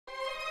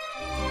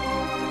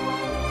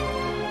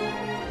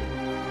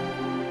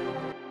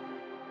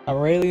I'm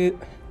really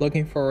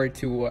looking forward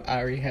to what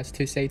Ari has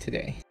to say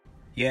today.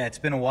 Yeah, it's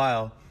been a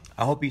while.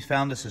 I hope he's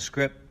found us a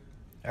script.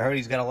 I heard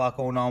he's got a lot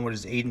going on with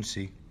his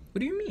agency. What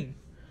do you mean?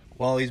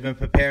 Well, he's been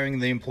preparing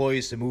the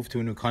employees to move to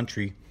a new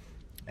country,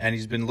 and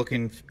he's been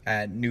looking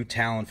at new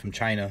talent from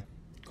China.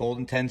 Gold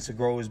intends to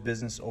grow his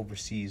business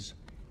overseas.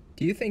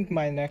 Do you think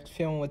my next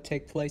film would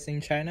take place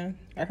in China?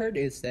 I heard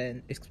it's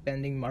an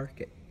expanding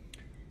market.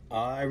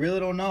 I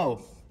really don't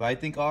know, but I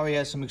think Ari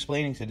has some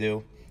explaining to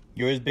do.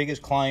 You're his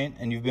biggest client,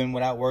 and you've been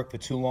without work for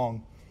too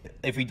long.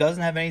 If he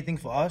doesn't have anything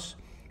for us,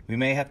 we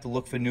may have to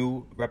look for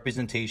new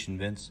representation,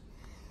 Vince.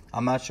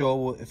 I'm not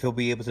sure if he'll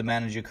be able to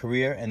manage your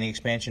career and the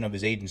expansion of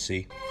his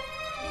agency.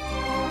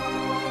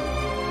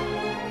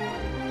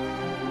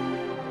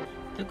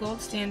 The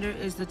Gold Standard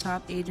is the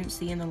top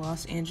agency in the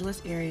Los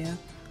Angeles area,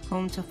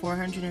 home to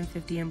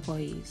 450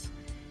 employees.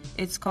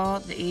 It's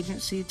called the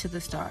Agency to the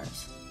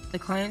Stars. The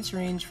clients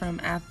range from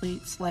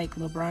athletes like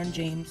LeBron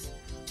James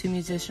to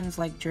musicians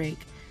like Drake,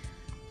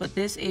 but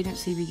this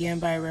agency began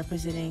by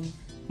representing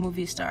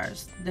movie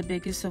stars, the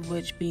biggest of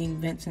which being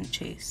Vincent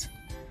Chase.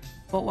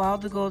 But while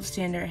the Gold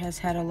Standard has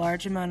had a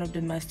large amount of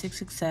domestic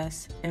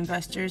success,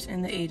 investors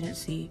in the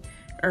agency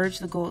urge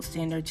the Gold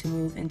Standard to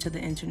move into the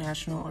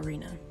international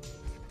arena.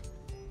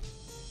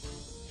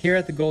 Here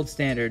at the Gold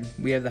Standard,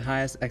 we have the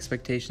highest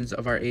expectations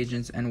of our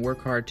agents and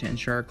work hard to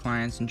ensure our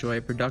clients enjoy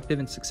a productive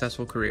and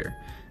successful career.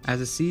 As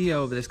the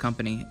CEO of this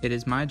company, it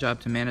is my job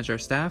to manage our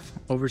staff,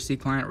 oversee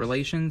client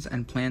relations,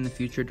 and plan the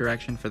future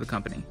direction for the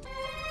company.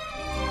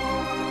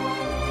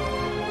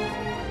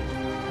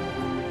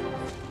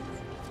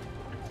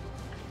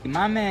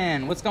 My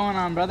man, what's going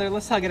on, brother?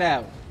 Let's hug it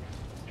out.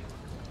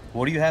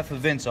 What do you have for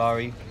Vince,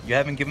 Ari? You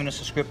haven't given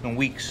us a script in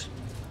weeks.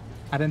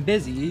 I've been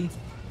busy.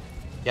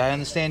 Yeah, I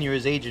understand you're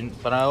his agent,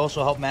 but I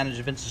also help manage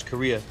Vince's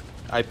career.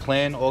 I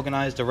plan,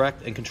 organize,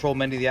 direct, and control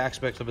many of the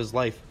aspects of his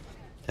life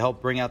to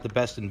help bring out the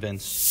best in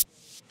Vince.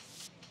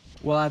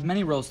 Well, I have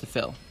many roles to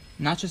fill,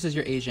 not just as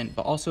your agent,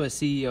 but also as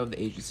CEO of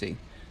the agency.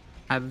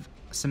 I have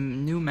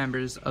some new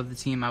members of the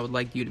team I would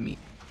like you to meet.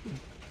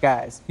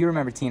 Guys, you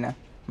remember Tina,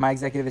 my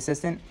executive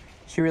assistant?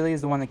 She really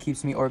is the one that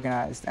keeps me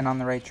organized and on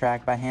the right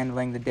track by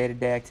handling the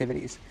day-to-day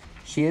activities.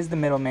 She is the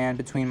middleman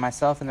between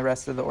myself and the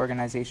rest of the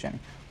organization.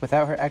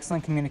 Without her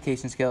excellent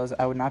communication skills,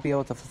 I would not be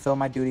able to fulfill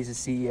my duties as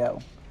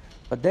CEO.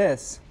 But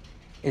this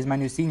is my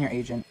new senior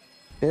agent.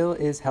 Bill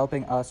is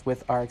helping us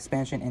with our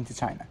expansion into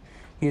China.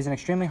 He is an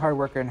extremely hard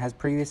worker and has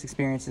previous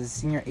experience as a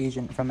senior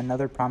agent from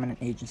another prominent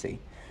agency.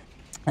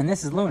 And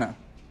this is Luna.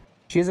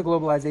 She is a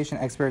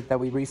globalization expert that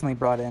we recently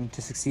brought in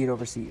to succeed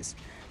overseas.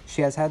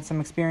 She has had some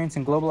experience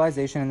in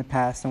globalization in the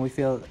past, and we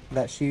feel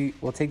that she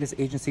will take this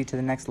agency to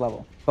the next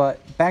level. But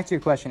back to your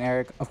question,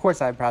 Eric, of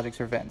course I have projects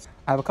for Vince.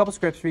 I have a couple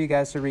scripts for you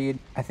guys to read.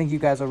 I think you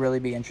guys will really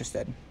be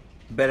interested.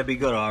 Better be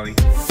good, Ari.